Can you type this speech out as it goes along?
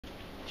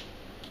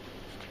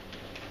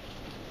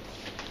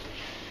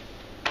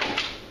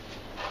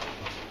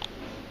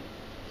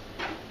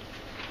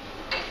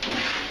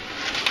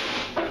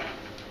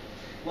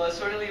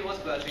certainly was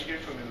glad to hear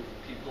from you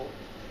people.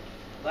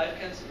 Life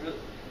can,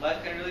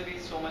 life can really be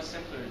so much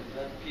simpler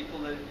than people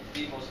let it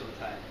be most of the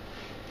time.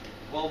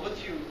 Well,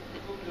 with you,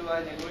 whom do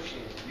I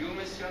negotiate? You,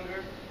 Miss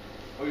Younger,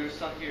 or your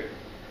son here?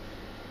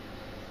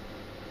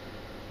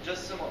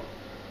 Just some,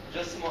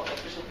 just some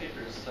official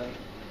papers, son.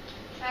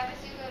 Travis,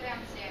 you go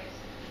downstairs.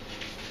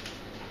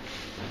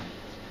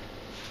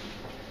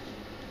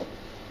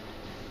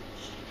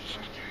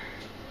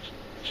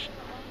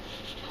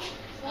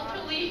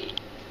 Walter Lee,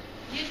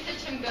 you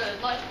teach him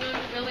good, like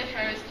Willie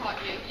Harris taught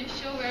you. You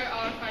show where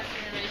our five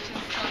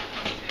generations come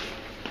from to.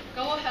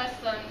 Go ahead,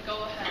 son,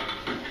 go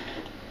ahead.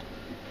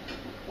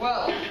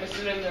 Well,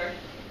 Mr. Linder,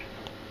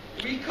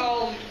 we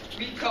called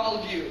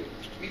you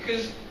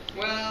because,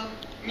 well,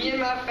 me and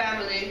my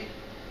family,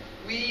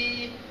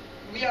 we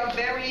are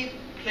very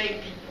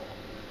plain people.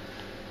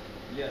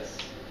 Yes.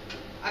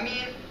 I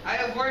mean, I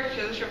have worked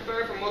as a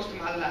chauffeur for most of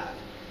my life.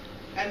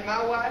 And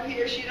my wife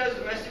here, she does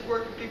domestic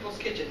work in people's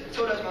kitchens, and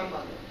so does my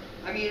mother.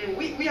 I mean,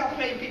 we are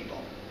plain people.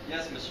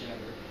 Yes, Mr.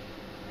 Younger.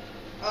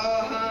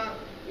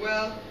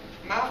 Well,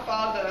 my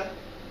father,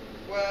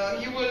 well,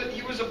 he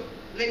was a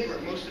laborer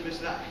most of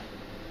his life.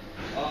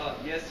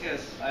 Yes,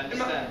 I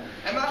understand.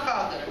 And my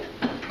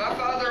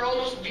father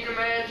almost beat a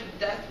man to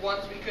death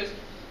once because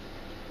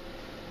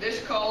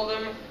this called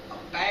him a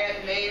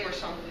bad name or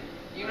something.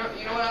 You know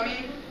what I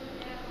mean?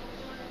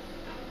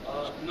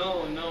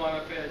 No,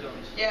 I'm afraid I don't.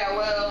 Yeah,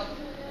 well,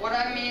 what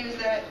I mean is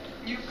that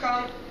you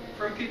come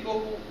from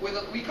people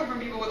we come from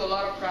people with a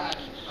lot of pride.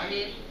 I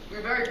mean,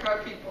 we're very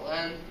proud people,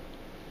 and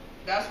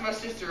that's my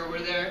sister over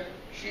there.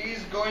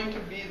 She's going to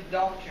be the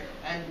doctor,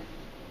 and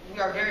we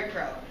are very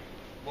proud.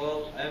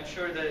 Well, I'm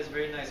sure that is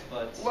very nice,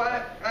 but...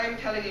 What I'm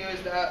telling you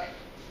is that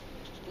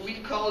we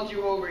called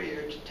you over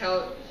here to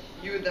tell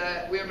you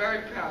that we are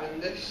very proud,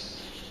 and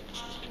this...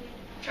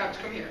 Travis,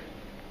 come here.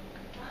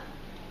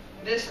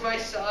 This, my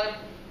son,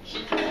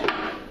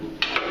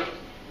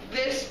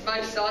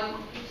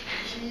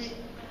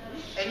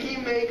 he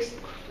makes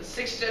the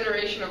sixth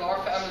generation of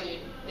our family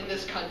in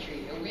this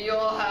country, and we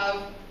all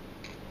have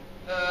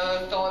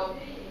thought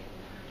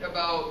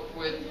about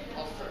with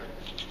offer.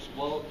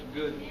 Well,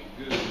 good.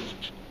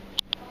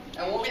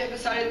 And what we have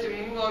decided to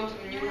move on to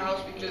the new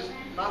house because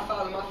my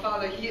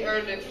father, he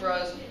earned it for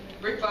us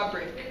brick by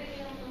brick.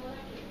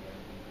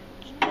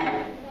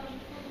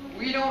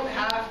 We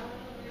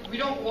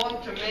don't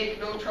want to make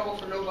no trouble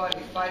for nobody,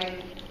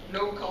 fighting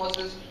no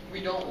causes.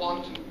 We don't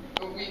want to.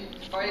 We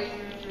fighting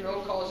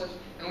no causes,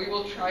 and we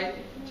will try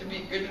to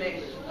be good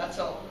neighbors. That's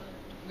all.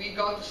 We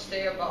got to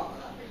stay above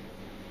that.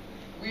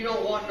 We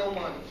don't want no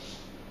money.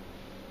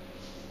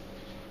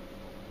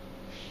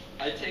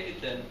 I take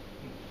it then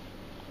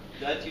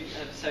that you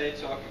have decided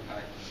to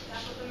occupy.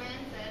 That's what the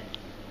man said.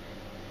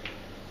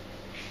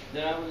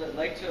 Then I would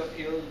like to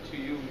appeal to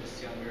you, Miss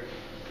Younger.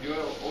 You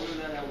are older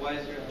than and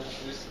wiser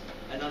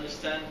and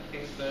understand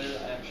things better,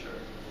 I am sure.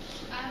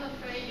 I'm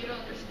afraid you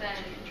don't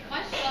understand.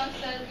 My son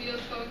said we are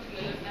going to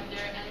move and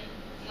there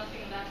ain't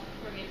nothing left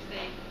for me to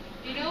say.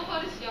 Do you know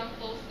what this young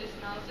folks is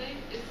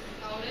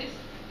nowadays?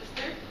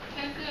 Mister?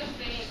 Can't you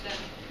explain it then?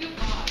 Come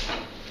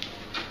on.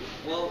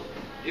 Well,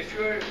 if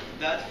you're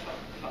that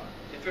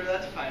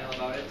final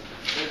about it,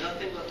 there's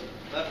nothing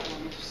left for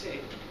me to say.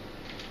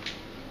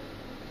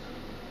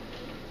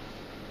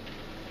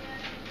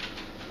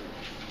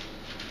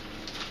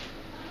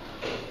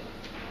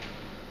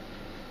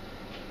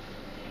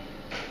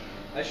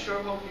 I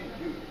sure hope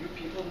you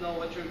people know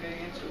what you're getting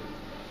into.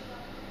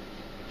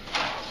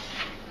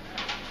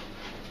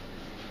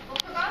 Well,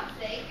 for God's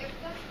sake, if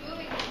that's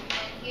moving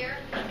men here,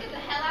 let's get the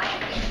hell out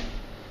of here.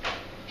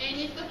 Ain't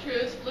it the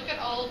truth? Look at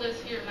all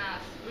this here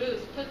mess.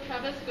 Ruth, put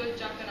Travis' good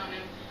jacket on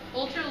him.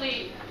 Walter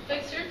Lee,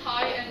 fix your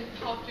tie and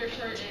tuck your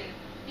shirt in.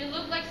 You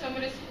look like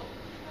somebody's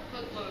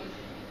hoodlum.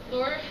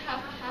 Lord,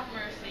 have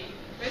mercy.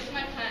 Where's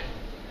my pen?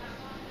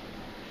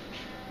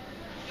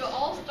 You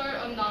all start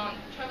undone.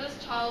 Travis,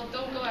 child,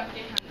 don't go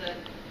empty-handed.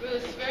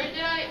 Ruth, where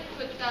did I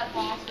put that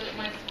box with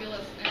my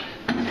skillets in it?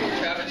 I'm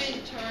going to be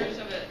in charge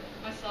of it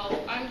myself.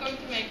 I'm going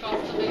to make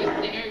us the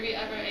biggest dinner we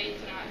ever ate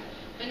tonight.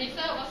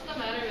 Benita, what's the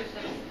matter with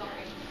them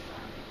stockings?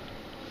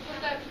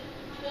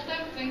 Pull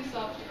them things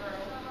up, girl.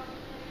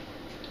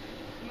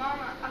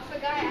 Mama, a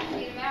guy asked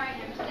me to marry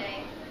him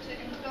today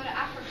and to go to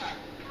Africa.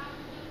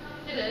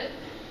 Did it?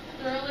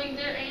 Darling,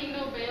 there ain't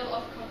no bale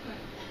of cotton.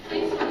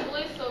 Please humble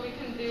it so we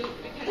can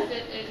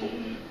sit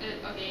in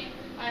it again.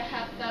 I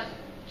had that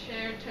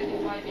chair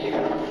 25 years.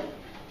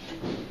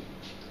 Go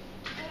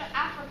to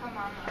Africa,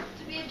 Mama.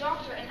 To be a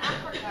doctor in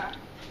Africa.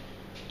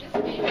 Yes,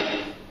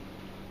 baby.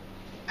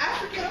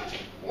 Africa?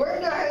 Where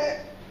the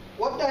hell?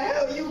 What the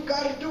hell you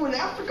gotta do in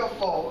Africa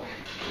for?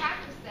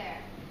 Practice there.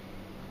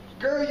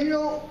 Girl, you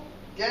don't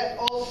get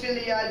all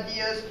silly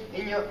ideas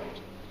in your...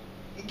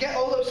 You get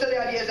all those silly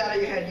ideas out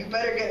of your head. You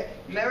better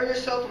marry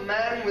yourself a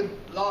man with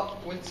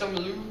some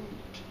loot.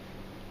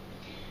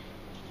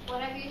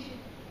 What have you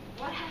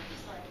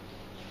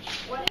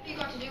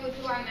got to do with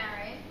who I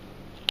marry?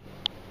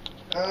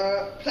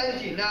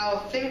 Plenty.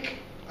 Now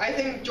I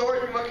think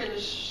Jordan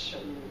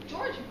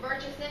George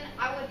Burchison,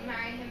 I would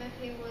marry him if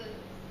he was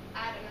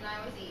Adam and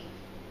I was Eve.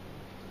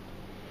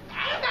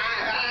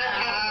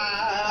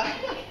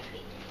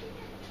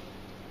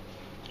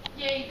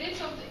 Yeah, you did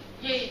something.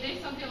 Yeah, you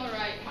did something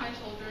alright, my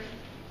children.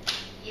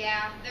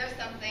 Yeah, there's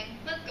something.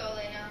 Let's go,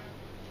 Lena.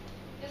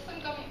 Yes,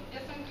 I'm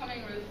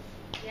coming, Ruth.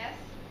 Yes?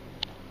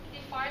 He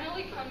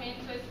finally come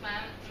into his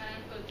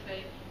manhood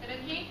today,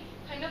 didn't he?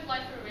 Kind of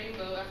like a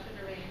rainbow after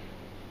the rain.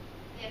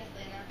 Yes,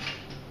 Lena.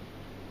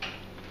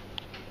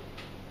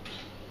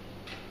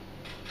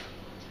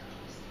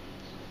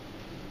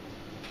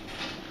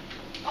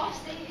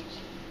 Off stage.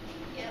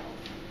 Yell.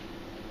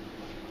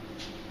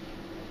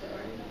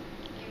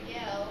 You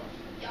yell.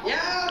 Yell.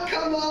 Yeah,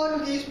 come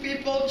on, these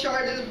people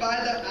charge us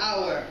by the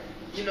hour,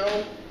 you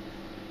know?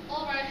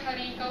 Alright,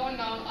 honey, go on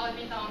now. I'll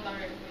be down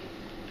directly.